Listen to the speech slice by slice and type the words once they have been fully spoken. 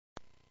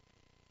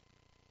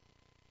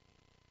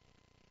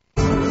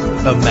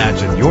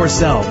Imagine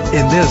yourself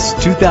in this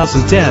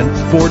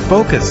 2010 Ford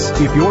Focus.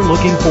 If you're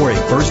looking for a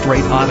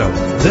first-rate auto,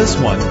 this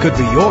one could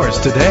be yours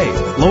today.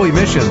 Low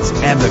emissions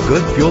and the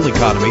good fuel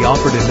economy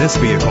offered in this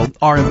vehicle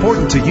are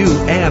important to you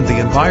and the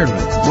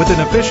environment. With an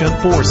efficient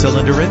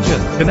 4-cylinder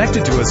engine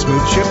connected to a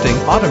smooth shifting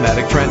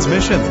automatic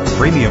transmission,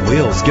 premium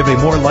wheels give a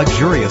more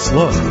luxurious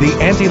look. The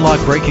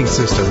anti-lock braking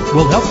system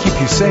will help keep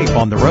you safe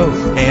on the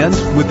road. And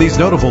with these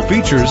notable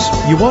features,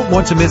 you won't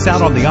want to miss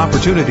out on the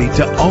opportunity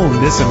to own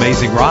this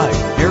amazing ride.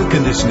 Air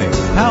conditioning,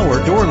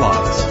 power door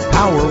locks,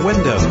 power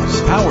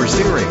windows, power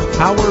steering,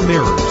 power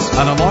mirrors,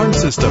 an alarm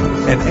system,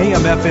 an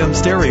AM/FM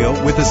stereo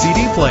with a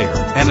CD player,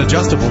 an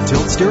adjustable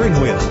tilt steering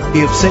wheel.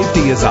 If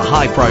safety is a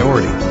high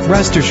priority,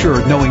 rest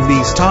assured knowing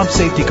these top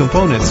safety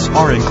components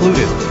are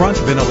included: front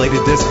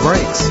ventilated disc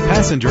brakes,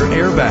 passenger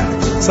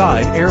airbag,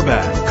 side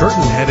airbag,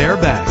 curtain head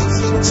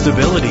airbags,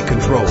 stability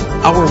control.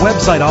 Our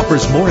website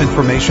offers more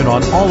information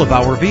on all of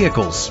our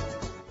vehicles.